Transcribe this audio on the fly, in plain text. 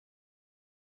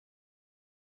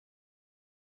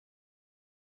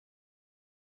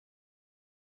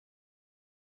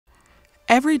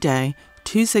Every day,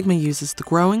 2 Sigma uses the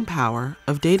growing power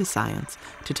of data science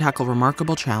to tackle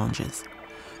remarkable challenges.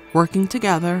 Working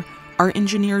together, our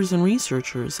engineers and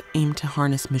researchers aim to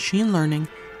harness machine learning,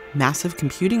 massive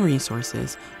computing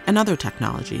resources, and other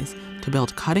technologies to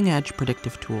build cutting-edge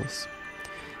predictive tools.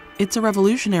 It's a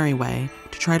revolutionary way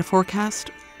to try to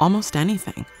forecast almost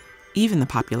anything, even the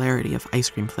popularity of ice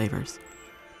cream flavors.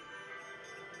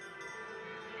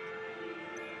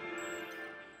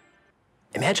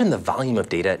 Imagine the volume of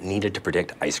data needed to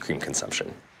predict ice cream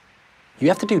consumption. You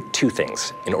have to do 2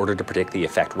 things in order to predict the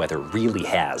effect weather really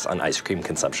has on ice cream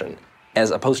consumption,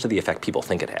 as opposed to the effect people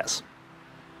think it has.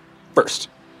 First,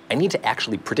 I need to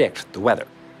actually predict the weather.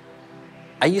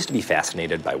 I used to be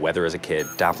fascinated by weather as a kid,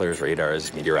 Dopplers,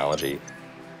 radars, meteorology.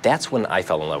 That's when I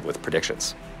fell in love with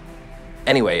predictions.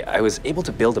 Anyway, I was able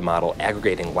to build a model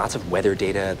aggregating lots of weather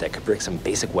data that could predict some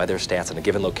basic weather stats in a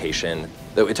given location,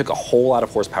 though it took a whole lot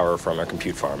of horsepower from our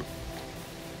compute farm.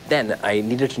 Then I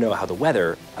needed to know how the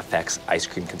weather affects ice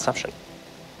cream consumption.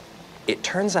 It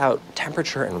turns out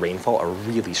temperature and rainfall are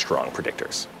really strong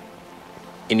predictors.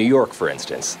 In New York, for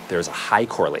instance, there's a high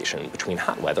correlation between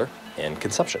hot weather and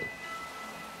consumption.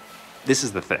 This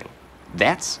is the thing.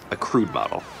 That's a crude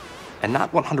model, and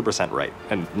not 100% right,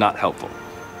 and not helpful.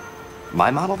 My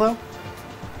model, though,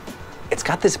 it's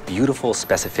got this beautiful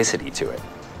specificity to it,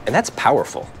 and that's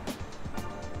powerful.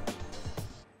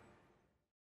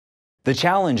 The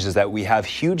challenge is that we have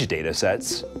huge data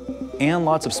sets and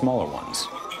lots of smaller ones.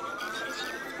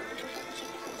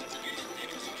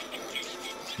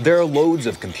 There are loads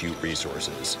of compute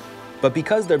resources, but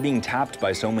because they're being tapped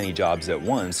by so many jobs at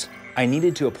once, I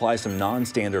needed to apply some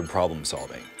non-standard problem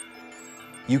solving.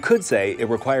 You could say it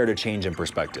required a change in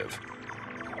perspective.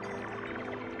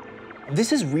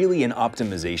 This is really an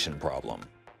optimization problem.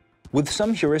 With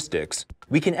some heuristics,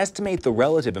 we can estimate the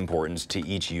relative importance to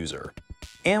each user,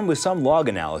 and with some log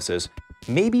analysis,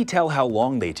 maybe tell how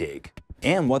long they take,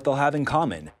 and what they'll have in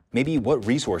common, maybe what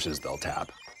resources they'll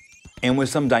tap. And with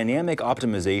some dynamic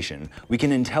optimization, we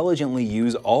can intelligently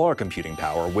use all our computing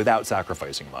power without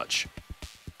sacrificing much.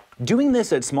 Doing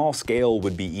this at small scale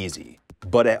would be easy,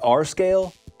 but at our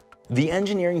scale, the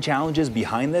engineering challenges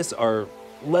behind this are,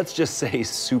 let's just say,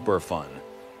 super fun.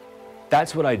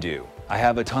 That's what I do. I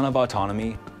have a ton of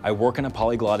autonomy. I work in a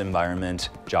polyglot environment,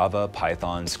 Java,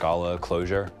 Python, Scala,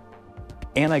 Clojure,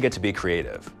 and I get to be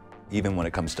creative, even when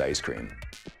it comes to ice cream.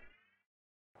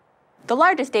 The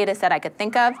largest data set I could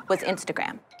think of was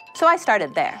Instagram, so I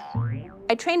started there.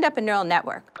 I trained up a neural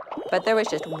network, but there was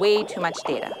just way too much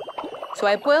data. So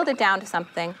I boiled it down to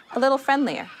something a little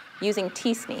friendlier, using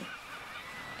tsne.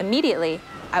 Immediately,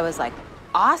 I was like,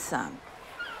 awesome.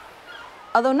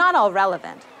 Although not all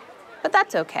relevant, but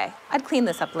that's okay. I'd clean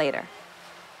this up later.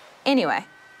 Anyway,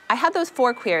 I had those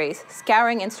 4 queries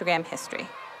scouring Instagram history,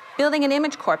 building an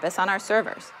image corpus on our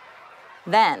servers.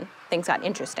 Then things got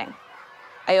interesting.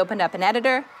 I opened up an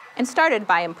editor and started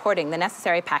by importing the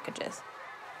necessary packages.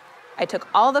 I took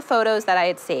all the photos that I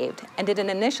had saved and did an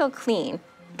initial clean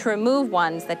to remove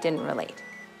ones that didn't relate.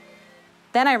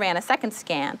 Then I ran a second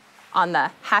scan on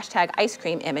the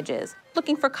 #icecream images,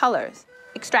 looking for colors,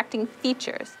 extracting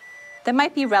features that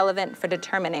might be relevant for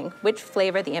determining which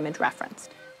flavor the image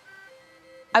referenced.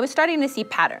 I was starting to see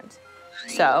patterns,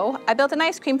 so I built an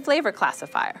ice cream flavor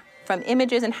classifier from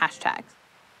images and hashtags,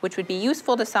 which would be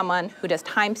useful to someone who does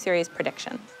time series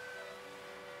predictions.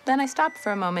 Then I stopped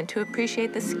for a moment to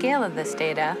appreciate the scale of this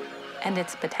data and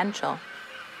its potential.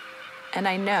 And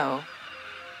I know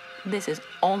this is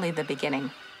only the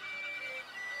beginning.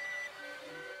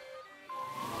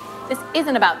 This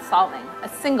isn't about solving a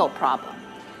single problem.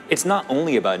 It's not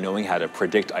only about knowing how to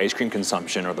predict ice cream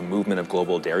consumption or the movement of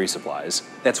global dairy supplies.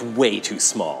 That's way too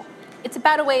small. It's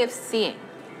about a way of seeing,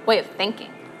 way of thinking.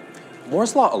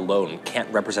 Moore's law alone can't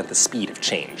represent the speed of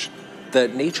change. The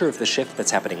nature of the shift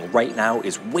that's happening right now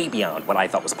is way beyond what I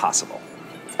thought was possible.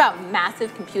 It's about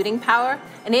massive computing power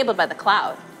enabled by the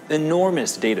cloud.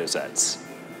 Enormous data sets.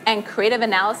 And creative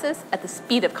analysis at the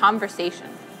speed of conversation.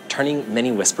 Turning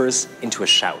many whispers into a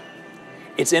shout.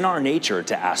 It's in our nature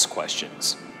to ask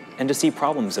questions and to see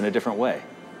problems in a different way.